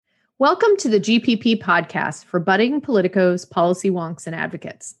Welcome to the GPP podcast for budding politicos, policy wonks, and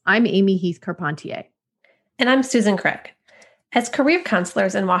advocates. I'm Amy Heath Carpentier. And I'm Susan Craig. As career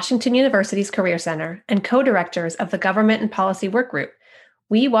counselors in Washington University's Career Center and co-directors of the Government and Policy Workgroup,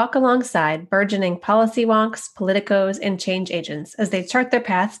 we walk alongside burgeoning policy wonks, politicos, and change agents as they chart their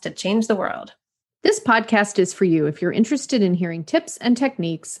paths to change the world. This podcast is for you if you're interested in hearing tips and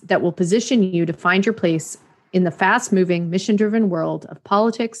techniques that will position you to find your place in the fast-moving, mission-driven world of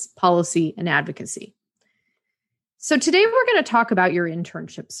politics, policy, and advocacy. So today we're going to talk about your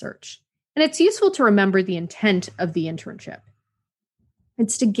internship search. And it's useful to remember the intent of the internship.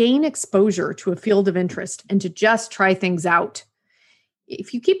 It's to gain exposure to a field of interest and to just try things out.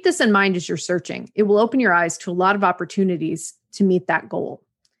 If you keep this in mind as you're searching, it will open your eyes to a lot of opportunities to meet that goal.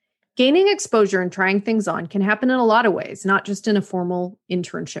 Gaining exposure and trying things on can happen in a lot of ways, not just in a formal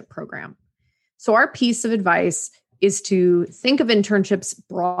internship program. So our piece of advice is to think of internships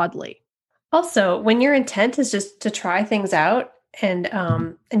broadly. Also, when your intent is just to try things out and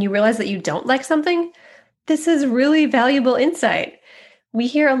you realize that you don't like something, this is really valuable insight. We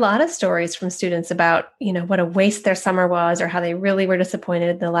hear a lot of stories from students about, what a waste their summer was or how they really were disappointed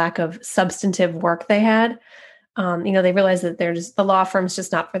in the lack of substantive work they had. They realize that the law firm's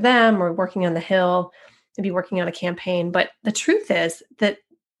just not for them or working on the Hill, maybe working on a campaign. But the truth is that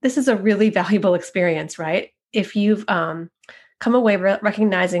this is a really valuable experience, right? If you've come away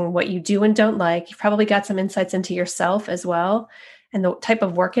recognizing what you do and don't like, you've probably got some insights into yourself as well, and the type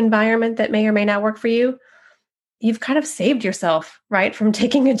of work environment that may or may not work for you. You've kind of saved yourself, right, from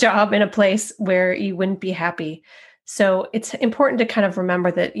taking a job in a place where you wouldn't be happy. So it's important to kind of remember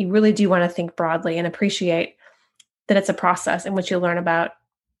that you really do want to think broadly and appreciate that it's a process in which you learn about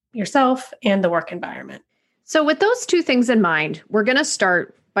yourself and the work environment. So with those two things in mind, we're going to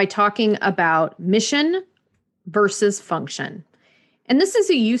start by talking about mission versus function. And this is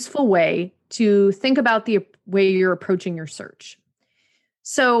a useful way to think about the way you're approaching your search.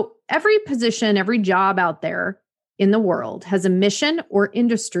 So every position, every job out there in the world has a mission or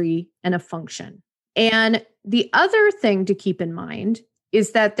industry and a function. And the other thing to keep in mind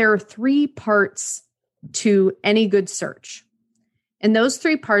is that there are three parts to any good search. And those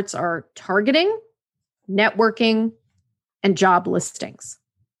three parts are targeting, networking, and job listings.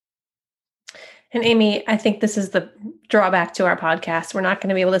 And Amy, I think this is the drawback to our podcast. We're not going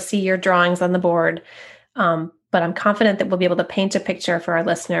to be able to see your drawings on the board, but I'm confident that we'll be able to paint a picture for our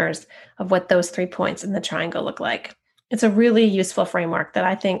listeners of what those 3 points in the triangle look like. It's a really useful framework that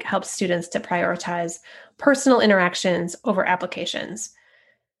I think helps students to prioritize personal interactions over applications.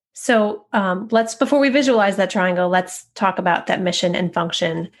 So before we visualize that triangle, let's talk about that mission and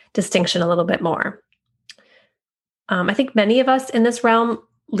function distinction a little bit more. I think many of us in this realm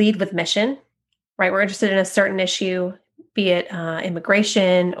lead with mission, right? We're interested in a certain issue, be it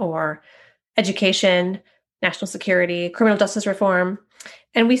immigration or education, national security, criminal justice reform,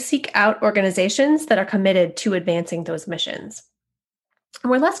 and we seek out organizations that are committed to advancing those missions. And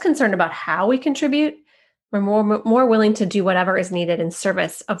we're less concerned about how we contribute. We're more willing to do whatever is needed in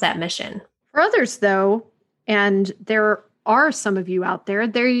service of that mission. For others, though, and there are some of you out there,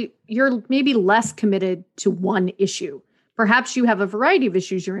 you're maybe less committed to one issue. Perhaps you have a variety of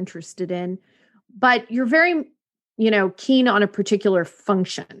issues you're interested in, but you're very, keen on a particular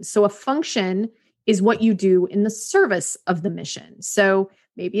function. So a function is what you do in the service of the mission. So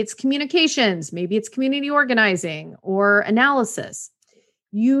maybe it's communications, maybe it's community organizing or analysis.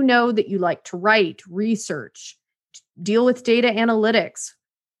 You know that you like to write, research, deal with data analytics,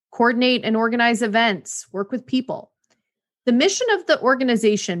 coordinate and organize events, work with people. The mission of the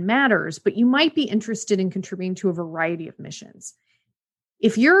organization matters, but you might be interested in contributing to a variety of missions.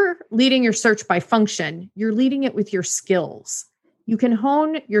 If you're leading your search by function, you're leading it with your skills. You can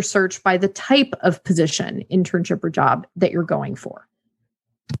hone your search by the type of position, internship, or job that you're going for.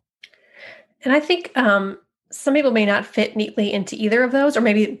 And I think some people may not fit neatly into either of those, or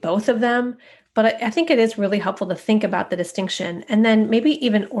maybe both of them. But I think it is really helpful to think about the distinction and then maybe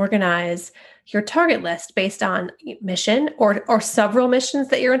even organize your target list based on mission or several missions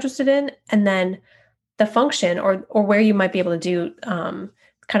that you're interested in, and then the function or where you might be able to do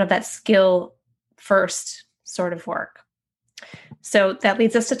kind of that skill first sort of work. So that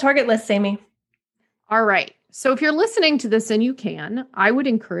leads us to target lists, Amy. All right. So if you're listening to this and you can, I would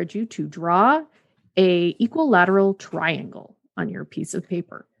encourage you to draw a equilateral triangle on your piece of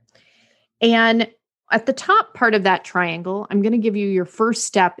paper. And at the top part of that triangle, I'm going to give you your first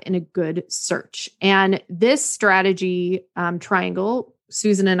step in a good search. And this strategy triangle,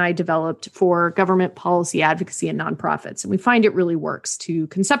 Susan and I developed for government policy advocacy and nonprofits. And we find it really works to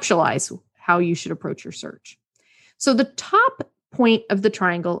conceptualize how you should approach your search. So the top point of the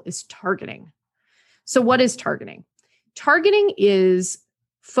triangle is targeting. So what is targeting? Targeting is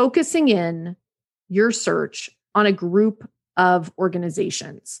focusing in your search on a group of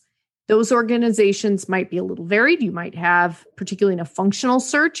organizations. Those organizations might be a little varied. You might have, particularly in a functional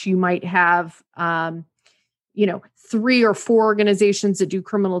search, you might have, 3 or 4 organizations that do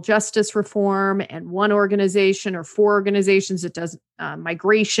criminal justice reform and 1 organization or 4 organizations that does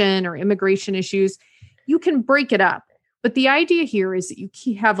migration or immigration issues. You can break it up. But the idea here is that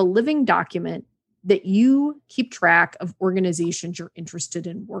you have a living document that you keep track of organizations you're interested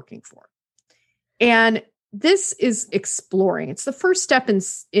in working for. And this is exploring. It's the first step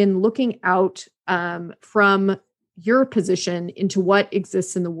in looking out from your position into what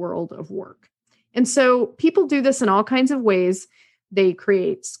exists in the world of work. And so people do this in all kinds of ways. They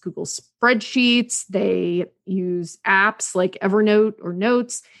create Google spreadsheets. They use apps like Evernote or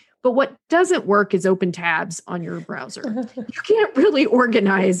Notes. But what doesn't work is open tabs on your browser. You can't really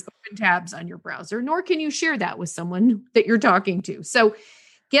organize open tabs on your browser, nor can you share that with someone that you're talking to. So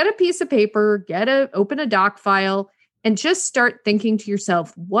get a piece of paper, open a doc file, and just start thinking to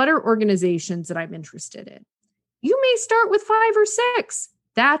yourself, what are organizations that I'm interested in? You may start with 5 or 6.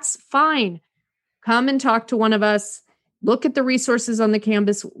 That's fine. Come and talk to one of us, look at the resources on the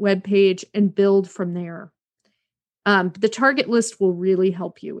Canvas webpage, and build from there. The target list will really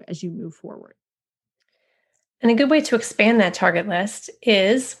help you as you move forward. And a good way to expand that target list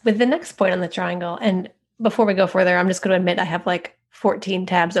is with the next point on the triangle. And before we go further, I'm just going to admit I have like 14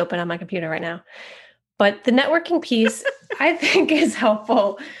 tabs open on my computer right now. But the networking piece, I think, is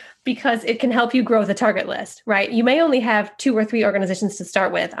helpful because it can help you grow the target list, right? You may only have 2 or 3 organizations to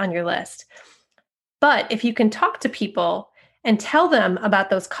start with on your list. But if you can talk to people and tell them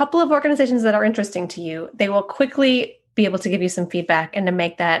about those couple of organizations that are interesting to you, they will quickly be able to give you some feedback and to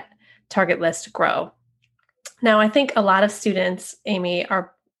make that target list grow. Now, I think a lot of students, Amy,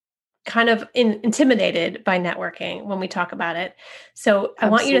 are kind of intimidated by networking when we talk about it. So I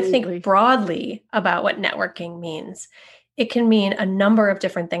want you to think broadly about what networking means. It can mean a number of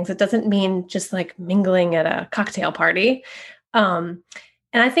different things. It doesn't mean just like mingling at a cocktail party. And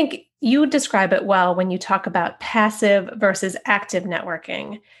I think you describe it well when you talk about passive versus active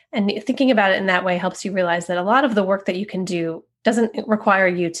networking. And thinking about it in that way helps you realize that a lot of the work that you can do doesn't require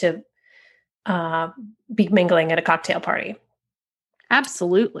you to be mingling at a cocktail party.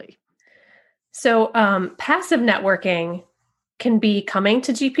 Absolutely. So passive networking can be coming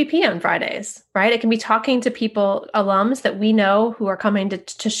to GPP on Fridays, right? It can be talking to people, alums that we know who are coming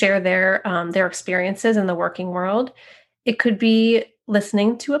to share their experiences in the working world. It could be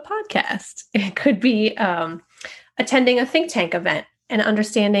listening to a podcast. It could be attending a think tank event and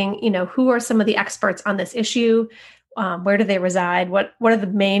understanding, who are some of the experts on this issue? Where do they reside? What are the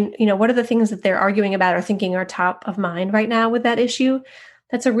main, what are the things that they're arguing about or thinking are top of mind right now with that issue?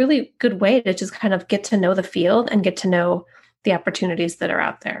 That's a really good way to just kind of get to know the field and get to know the opportunities that are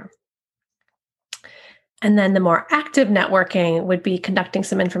out there. And then the more active networking would be conducting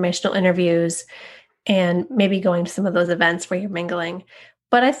some informational interviews and maybe going to some of those events where you're mingling.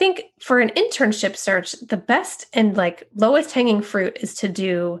 But I think for an internship search, the best and lowest hanging fruit is to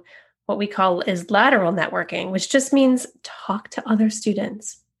do what we call is lateral networking, which just means talk to other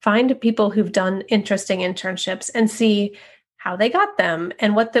students, find people who've done interesting internships and see how they got them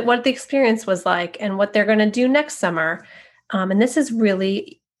and what the experience was like and what they're going to do next summer. And this is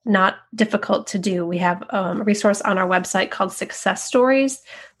really not difficult to do. We have a resource on our website called Success Stories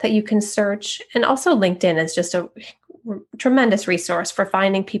that you can search. And also LinkedIn is just a tremendous resource for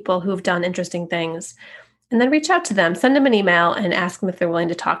finding people who've done interesting things. And then reach out to them, send them an email and ask them if they're willing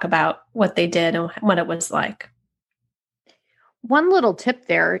to talk about what they did and what it was like. One little tip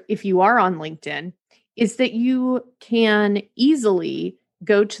there, if you are on LinkedIn, is that you can easily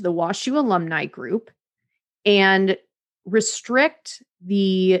go to the WashU alumni group and restrict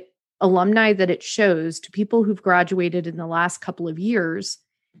the alumni that it shows to people who've graduated in the last couple of years,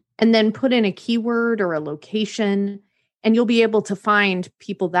 and then put in a keyword or a location, and you'll be able to find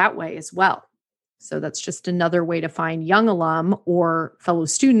people that way as well. So that's just another way to find young alum or fellow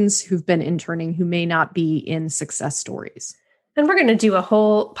students who've been interning who may not be in Success Stories. And we're going to do a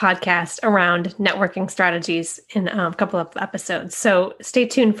whole podcast around networking strategies in a couple of episodes. So stay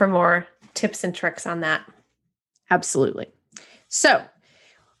tuned for more tips and tricks on that. Absolutely. So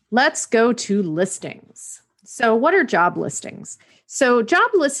let's go to listings. So what are job listings? So job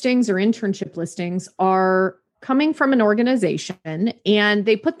listings or internship listings are coming from an organization and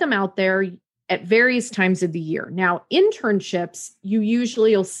they put them out there at various times of the year. Now, internships,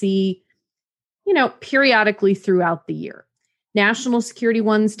 you'll see, periodically throughout the year. National security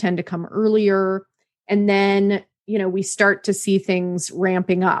ones tend to come earlier. And then, we start to see things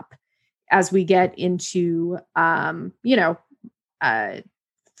ramping up as we get into,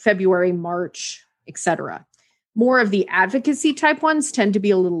 February, March, etc. More of the advocacy type ones tend to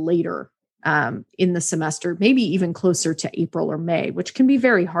be a little later in the semester, maybe even closer to April or May, which can be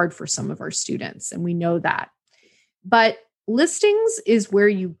very hard for some of our students. And we know that. But listings is where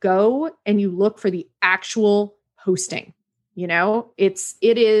you go and you look for the actual posting.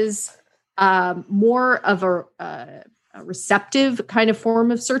 It is more of a receptive kind of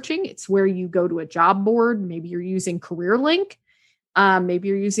form of searching. It's where you go to a job board. Maybe you're using CareerLink. Maybe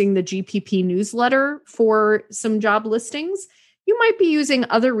you're using the GPP newsletter for some job listings. You might be using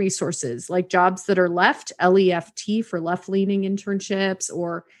other resources like Jobs That Are Left, LEFT for left-leaning internships,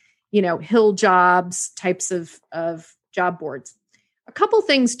 or, Hill Jobs types of job boards. A couple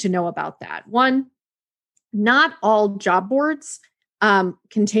things to know about that. One, not all job boards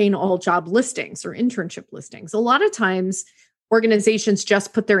contain all job listings or internship listings. A lot of times, organizations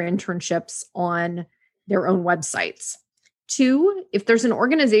just put their internships on their own websites. Two, if there's an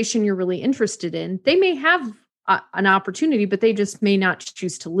organization you're really interested in, they may have an opportunity, but they just may not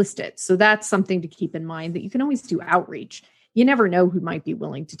choose to list it. So that's something to keep in mind, that you can always do outreach. You never know who might be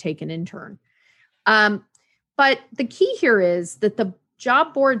willing to take an intern. But the key here is that the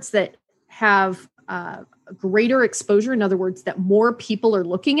job boards that have greater exposure, in other words, that more people are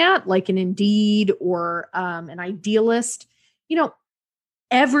looking at, like an Indeed or an Idealist,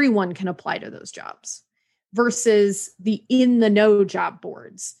 everyone can apply to those jobs versus the in the know job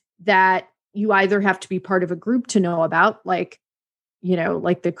boards that you either have to be part of a group to know about, like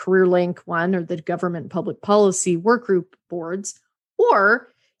the CareerLink one or the government public policy work group boards, or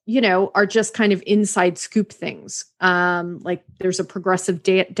are just kind of inside scoop things. Like there's a progressive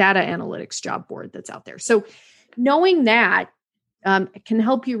data analytics job board that's out there. So knowing that can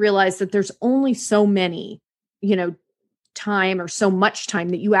help you realize that there's only so many, time or so much time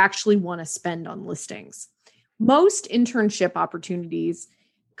that you actually want to spend on listings. Most internship opportunities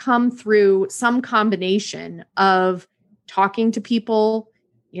come through some combination of talking to people,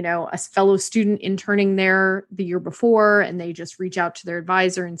 a fellow student interning there the year before, and they just reach out to their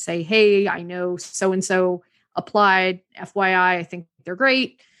advisor and say, hey, I know so-and-so applied, FYI, I think they're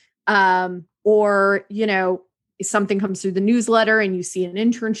great. Or, something comes through the newsletter and you see an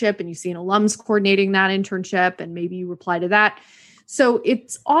internship and you see an alums coordinating that internship, and maybe you reply to that. So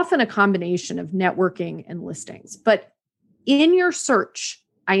it's often a combination of networking and listings. But in your search,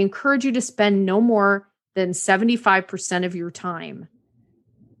 I encourage you to spend no more than 75% of your time.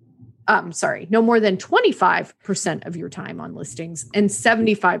 No more than 25% of your time on listings, and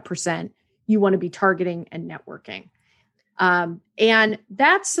 75% you want to be targeting and networking. And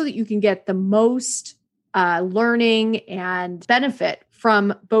that's so that you can get the most learning and benefit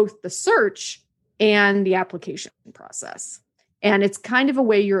from both the search and the application process. And it's kind of a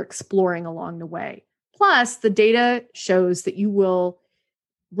way you're exploring along the way. Plus, the data shows that you will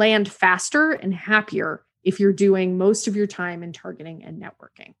land faster and happier if you're doing most of your time in targeting and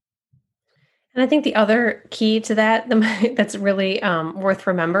networking. And I think the other key to that that's really worth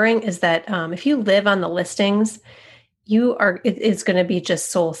remembering is that if you live on the listings, it's going to be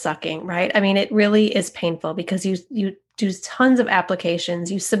just soul sucking, right? I mean, it really is painful because you do tons of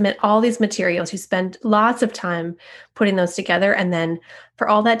applications, you submit all these materials, you spend lots of time putting those together. And then for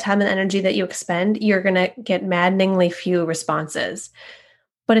all that time and energy that you expend, you're going to get maddeningly few responses.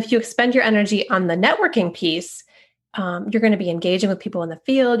 But if you expend your energy on the networking piece, you're going to be engaging with people in the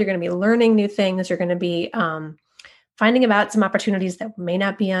field. You're going to be learning new things. You're going to be finding about some opportunities that may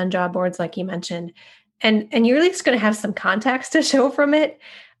not be on job boards, like you mentioned. And you're at least going to have some contacts to show from it.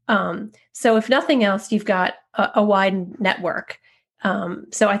 So if nothing else, you've got a wide network.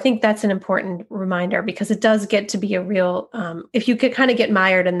 So I think that's an important reminder, because it does get to be a real, if you could kind of get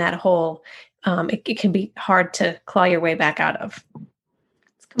mired in that hole, it can be hard to claw your way back out of.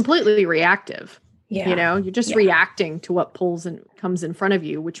 It's completely reactive. Yeah. You're just reacting to what pulls and comes in front of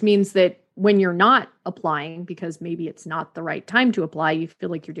you, which means that when you're not applying, because maybe it's not the right time to apply, you feel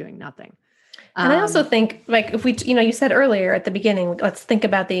like you're doing nothing. And I also think, like, if we, you said earlier at the beginning, let's think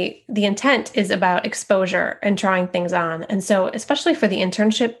about the intent is about exposure and trying things on. And so, especially for the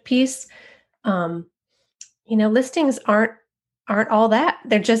internship piece, listings aren't all that.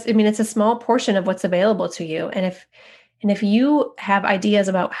 They're just, it's a small portion of what's available to you. And if you have ideas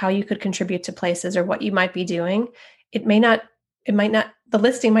about how you could contribute to places or what you might be doing, the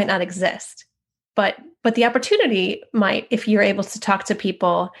listing might not exist, but the opportunity might, if you're able to talk to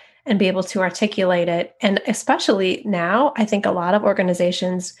people and be able to articulate it. And especially now, I think a lot of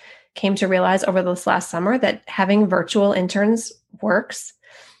organizations came to realize over this last summer that having virtual interns works,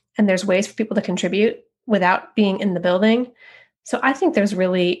 and there's ways for people to contribute without being in the building. So I think there's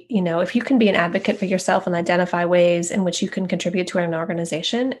really, if you can be an advocate for yourself and identify ways in which you can contribute to an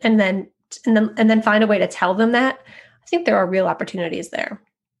organization and then find a way to tell them that, I think there are real opportunities there.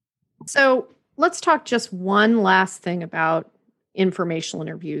 So let's talk just one last thing about informational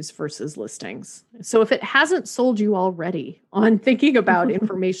interviews versus listings. So if it hasn't sold you already on thinking about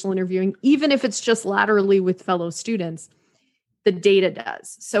informational interviewing, even if it's just laterally with fellow students, the data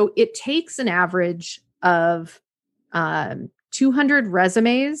does. So it takes an average of 200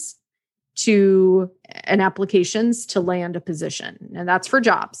 resumes and applications to land a position. And that's for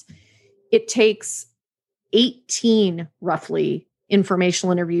jobs. It takes 18 roughly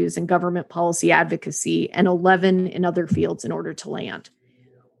informational interviews in government policy advocacy and 11 in other fields in order to land.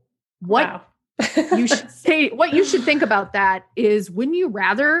 What you should think about that is, wouldn't you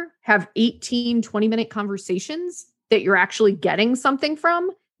rather have 18 20-minute conversations that you're actually getting something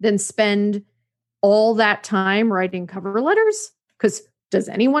from than spend all that time writing cover letters? Because does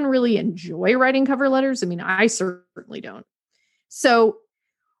anyone really enjoy writing cover letters? I mean, I certainly don't. So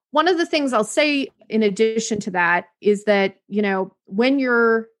one of the things I'll say in addition to that is that, when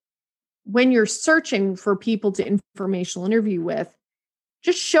you're searching for people to informational interview with,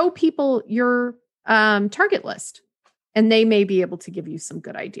 just show people your target list, and they may be able to give you some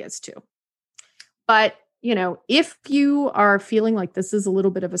good ideas too. But, if you are feeling like this is a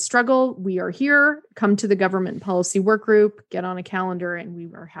little bit of a struggle, we are here. Come to the government policy work group, get on a calendar, and we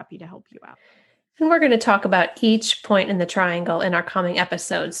are happy to help you out. And we're going to talk about each point in the triangle in our coming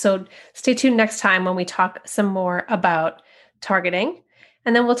episodes. So stay tuned next time when we talk some more about targeting.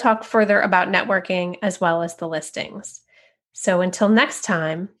 And then we'll talk further about networking as well as the listings. So until next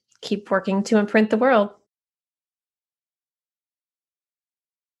time, keep working to imprint the world.